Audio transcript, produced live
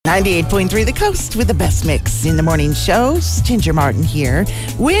98.3 The Coast with the best mix in the morning shows. Ginger Martin here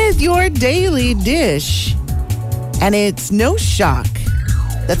with your daily dish. And it's no shock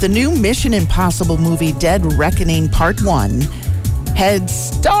that the new Mission Impossible movie Dead Reckoning Part 1 had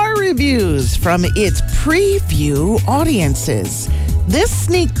star reviews from its preview audiences. This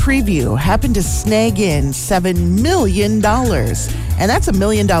sneak preview happened to snag in $7 million. And that's $1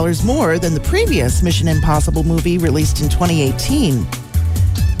 million more than the previous Mission Impossible movie released in 2018.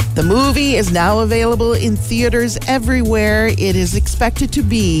 The movie is now available in theaters everywhere. It is expected to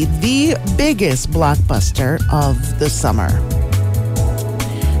be the biggest blockbuster of the summer.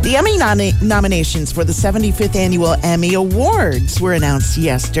 The Emmy nominations for the 75th Annual Emmy Awards were announced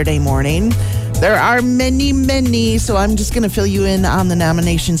yesterday morning. There are many, so I'm just going to fill you in on the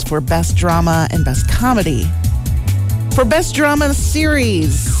nominations for Best Drama and Best Comedy. For Best Drama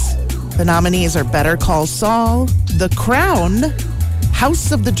Series, the nominees are Better Call Saul, The Crown,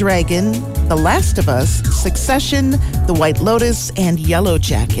 House of the Dragon, The Last of Us, Succession, The White Lotus, and Yellow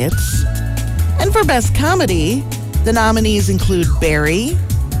Jackets. And for Best Comedy, the nominees include Barry,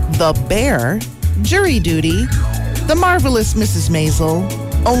 The Bear, Jury Duty, The Marvelous Mrs. Maisel,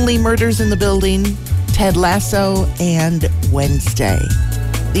 Only Murders in the Building, Ted Lasso, and Wednesday.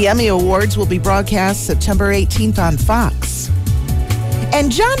 The Emmy Awards will be broadcast September 18th on Fox. And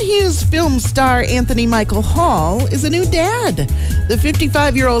John Hughes film star Anthony Michael Hall is a new dad. The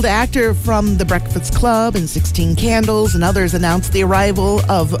 55-year-old actor from The Breakfast Club and 16 Candles and others announced the arrival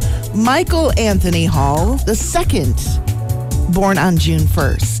of Michael Anthony Hall, the second, born on June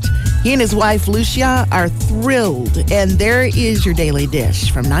 1st. He and his wife, Lucia, are thrilled. And there is your daily dish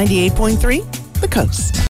from 98.3 The Coast.